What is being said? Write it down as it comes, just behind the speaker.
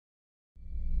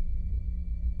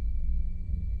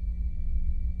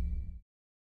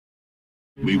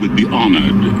We would be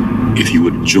honored if you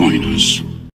would join us.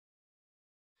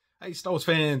 Hey Star Wars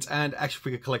fans and action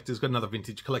figure collectors, got another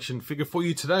vintage collection figure for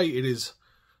you today. It is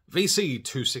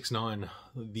VC269,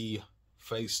 the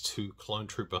Phase 2 Clone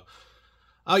Trooper.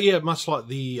 Yeah, much like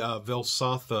the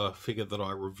Velsatha figure that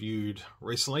I reviewed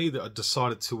recently, I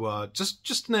decided to just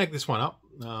snag this one up.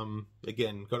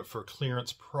 Again, got it for a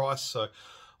clearance price, so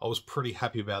I was pretty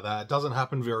happy about that. It doesn't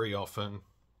happen very often.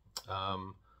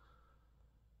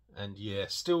 And yeah,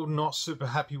 still not super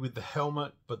happy with the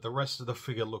helmet, but the rest of the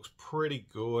figure looks pretty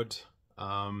good.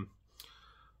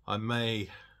 I may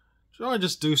try and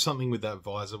just do something with that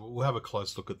visor, but we'll have a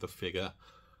close look at the figure.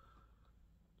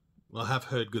 I have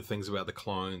heard good things about the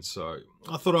clone, so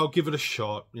I thought I'll give it a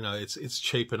shot. You know, it's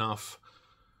cheap enough.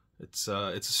 It's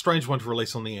a strange one to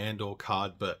release on the Andor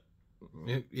card, but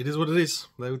it is what it is.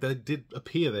 They did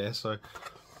appear there, so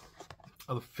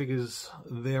other figures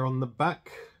there on the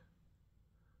back.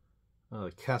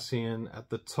 Cassian at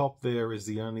the top there is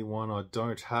the only one I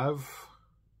don't have.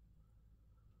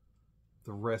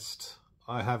 The rest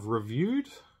I have reviewed.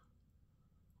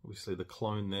 Obviously the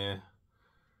clone there.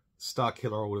 Star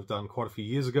Killer I would have done quite a few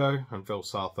years ago, and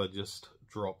Velsatha just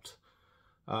dropped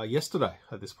yesterday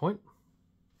at this point.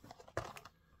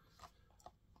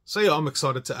 So yeah, I'm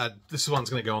excited to add, this one's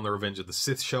going to go on the Revenge of the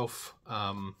Sith shelf,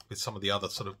 with some of the other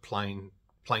sort of plain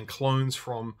clones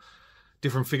from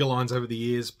different figure lines over the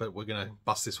years, but we're going to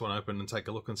bust this one open and take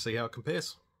a look and see how it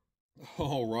compares.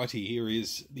 Alrighty, here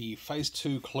is the Phase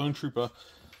 2 Clone Trooper,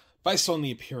 based on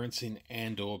the appearance in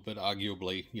Andor, but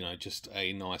arguably, you know, just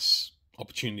a nice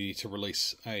opportunity to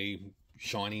release a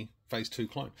shiny Phase 2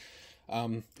 clone.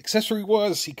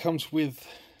 Accessory-wise, he comes with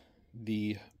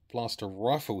the blaster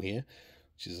rifle here,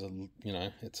 which is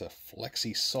it's a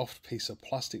flexy, soft piece of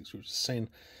plastic, which we've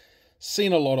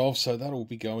seen a lot of, so that'll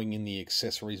be going in the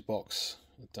accessories box.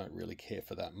 I don't really care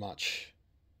for that much.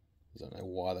 I don't know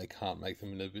why they can't make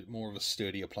them in a bit more of a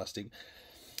sturdier plastic.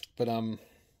 But, you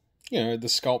know, the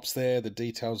sculpt's there, the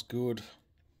detail's good.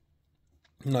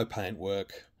 No paint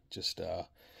work, just,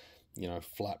 you know,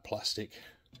 flat plastic.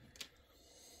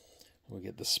 We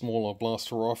get the smaller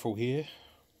blaster rifle here,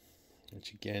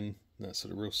 which again, that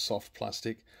sort of real soft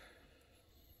plastic.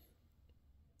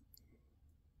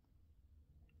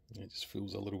 It just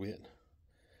feels a little bit.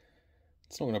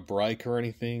 It's not going to break or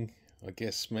anything. I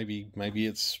guess maybe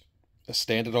it's a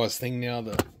standardized thing now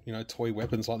that, you know, toy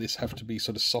weapons like this have to be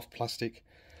sort of soft plastic,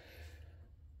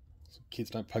 so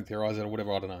kids don't poke their eyes out or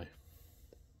whatever. I don't know,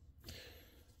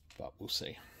 but we'll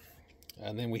see.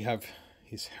 And then we have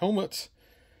his helmet,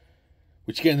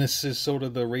 which again, this is sort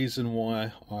of the reason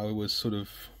why I was sort of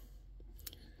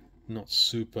not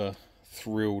super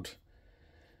thrilled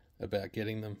about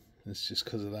getting them. It's just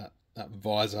because of that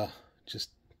visor. Just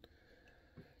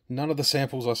none of the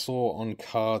samples I saw on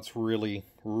cards really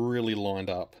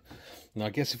lined up. Now I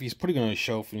guess if he's putting it on a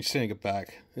shelf and you're sending it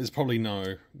back, there's probably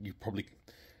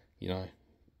you know,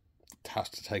 have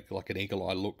to take like an eagle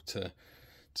eye look to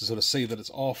sort of see that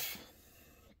it's off.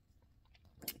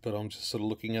 But I'm just sort of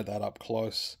looking at that up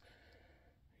close.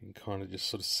 You can kind of just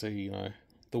sort of see, you know,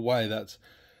 the way that's,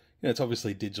 you know, it's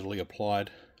obviously digitally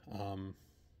applied.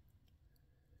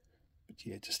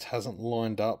 Yeah, it just hasn't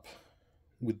lined up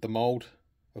with the mold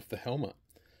of the helmet.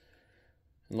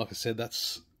 And like I said,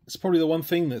 it's probably the one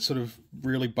thing that sort of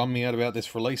really bummed me out about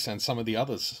this release and some of the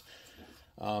others.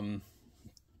 In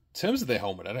terms of their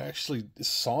helmet, it actually,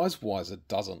 size-wise, it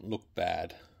doesn't look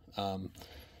bad. I've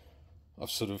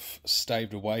sort of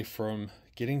staved away from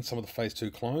getting some of the Phase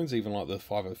 2 clones, even like the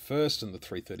 501st and the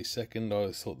 332nd. I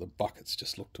always thought the buckets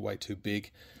just looked way too big.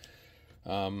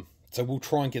 So we'll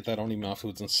try and get that on him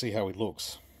afterwards and see how he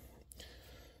looks.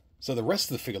 So the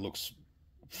rest of the figure looks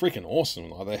freaking awesome.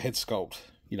 Like their head sculpt,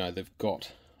 you know, they've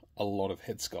got a lot of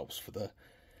head sculpts for the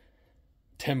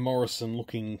Tem Morrison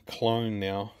looking clone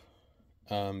now,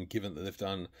 given that they've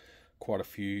done quite a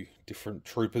few different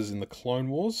troopers in the Clone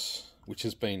Wars, which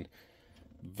has been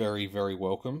very, very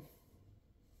welcome.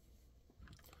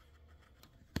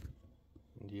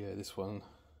 And yeah, this one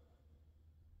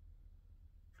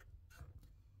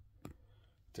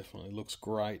definitely looks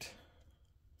great.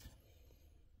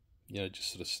 You know,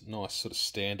 just sort of nice, sort of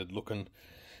standard looking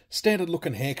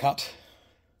haircut.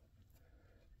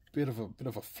 Bit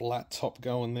of a flat top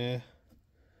going there,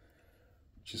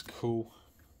 which is cool.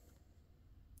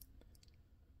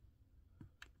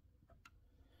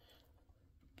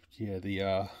 Yeah,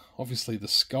 the obviously the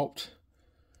sculpt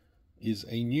is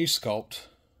a new sculpt,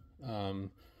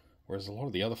 whereas a lot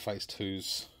of the other Phase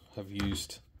 2s have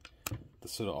used the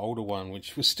sort of older one,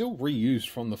 which was still reused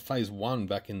from the Phase 1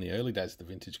 back in the early days of the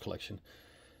vintage collection.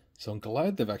 So I'm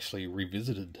glad they've actually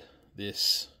revisited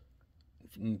this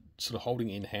and sort of holding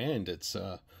it in hand, it's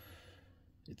a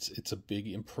big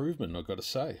improvement, I've got to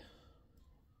say.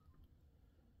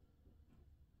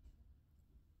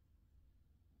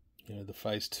 You know, the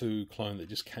Phase 2 clone that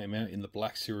just came out in the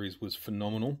Black Series was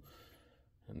phenomenal.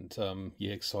 And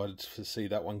yeah, excited to see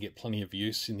that one get plenty of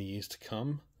use in the years to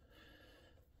come.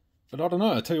 But I don't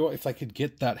know, I tell you what, if they could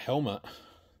get that helmet,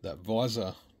 that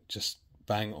visor, just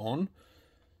bang on,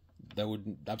 they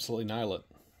would absolutely nail it.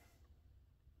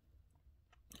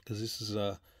 Because this is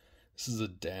a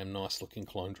damn nice looking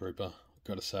clone trooper, I've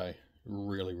got to say.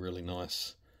 Really, really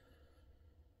nice.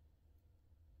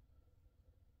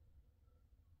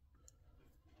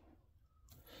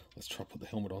 Let's try to put the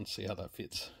helmet on, see how that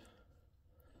fits.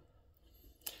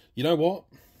 You know what?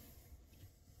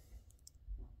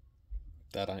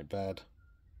 That ain't bad.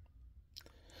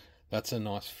 That's a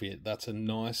nice fit. That's a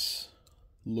nice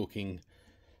looking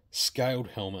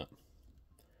scaled helmet.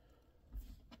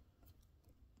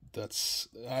 That's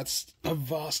a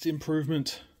vast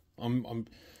improvement. I'm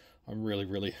really,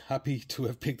 really happy to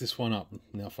have picked this one up.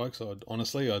 Now, folks, I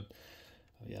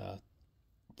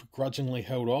begrudgingly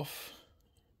held off,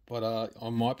 but I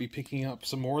might be picking up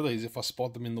some more of these if I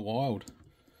spot them in the wild.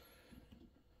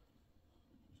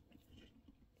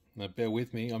 Now, bear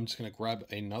with me. I'm just going to grab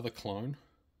another clone.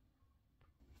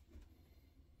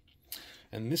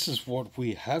 And this is what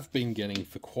we have been getting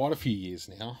for quite a few years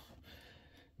now.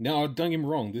 Now, don't get me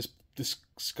wrong, this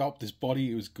sculpt, this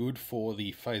body, it was good for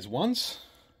the Phase 1s,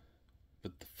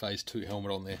 but the Phase 2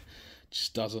 helmet on there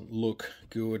just doesn't look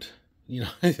good. You know,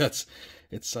 it's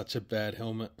such a bad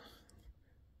helmet.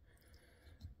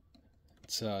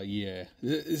 It's yeah,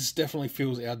 this definitely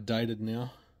feels outdated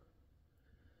now.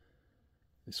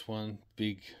 This one,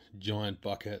 big giant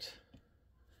bucket.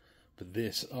 But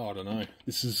this, oh, I don't know.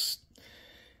 This is,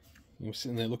 I'm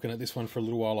sitting there looking at this one for a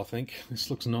little while, I think. This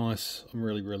looks nice. I'm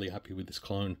really, really happy with this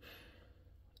clone.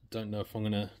 Don't know if I'm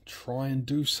going to try and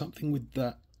do something with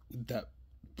that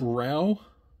brow,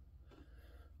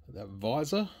 that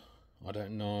visor. I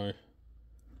don't know.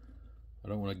 I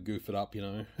don't want to goof it up, you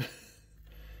know.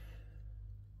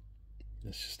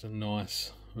 It's just a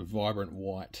nice, vibrant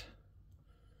white.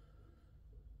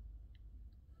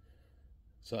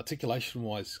 So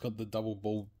articulation-wise, it's got the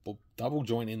double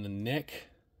joint in the neck,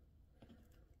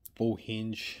 ball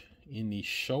hinge in the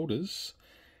shoulders,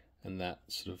 and that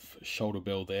sort of shoulder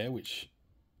bell there, which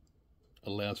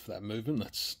allows for that movement.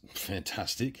 That's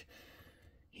fantastic.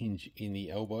 Hinge in the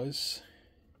elbows,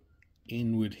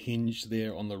 inward hinge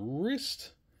there on the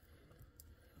wrist,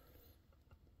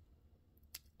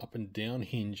 up and down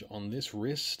hinge on this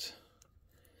wrist.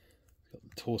 Got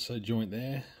the torso joint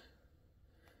there.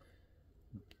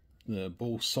 The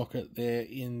ball socket there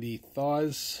in the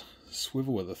thighs,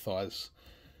 swivel of the thighs,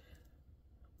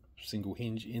 single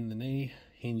hinge in the knee,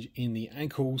 hinge in the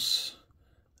ankles,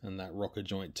 and that rocker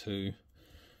joint too,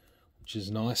 which is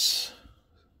nice.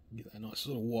 Get that nice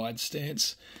little wide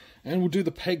stance. And we'll do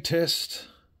the peg test.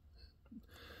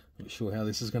 Not sure how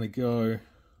this is going to go.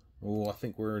 Oh, I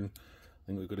think we've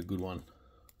got a good one.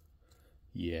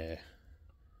 Yeah,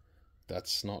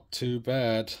 that's not too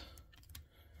bad.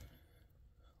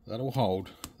 That'll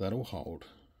hold. That'll hold.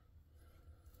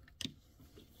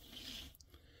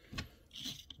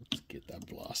 Let's get that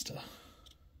blaster.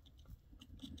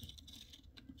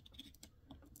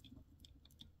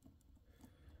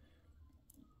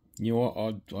 You know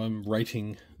what? I'm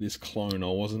rating this clone. I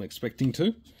wasn't expecting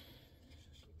to,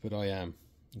 but I am.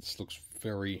 This looks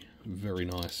very, very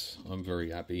nice. I'm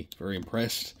very happy, very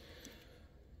impressed.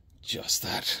 Just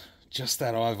that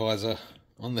eye visor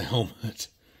on the helmet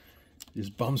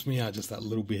just bums me out just that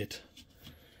little bit.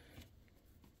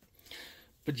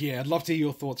 But yeah, I'd love to hear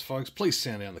your thoughts, folks. Please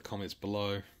sound out in the comments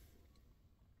below.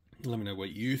 Let me know what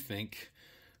you think.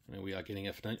 I know we are getting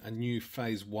a new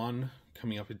Phase 1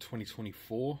 coming up in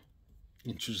 2024.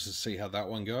 Interested to see how that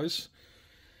one goes.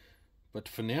 But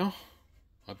for now,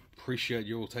 I appreciate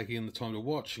you all taking the time to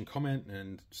watch and comment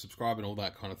and subscribe and all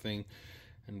that kind of thing.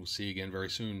 And we'll see you again very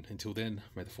soon. Until then,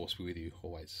 may the Force be with you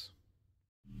always.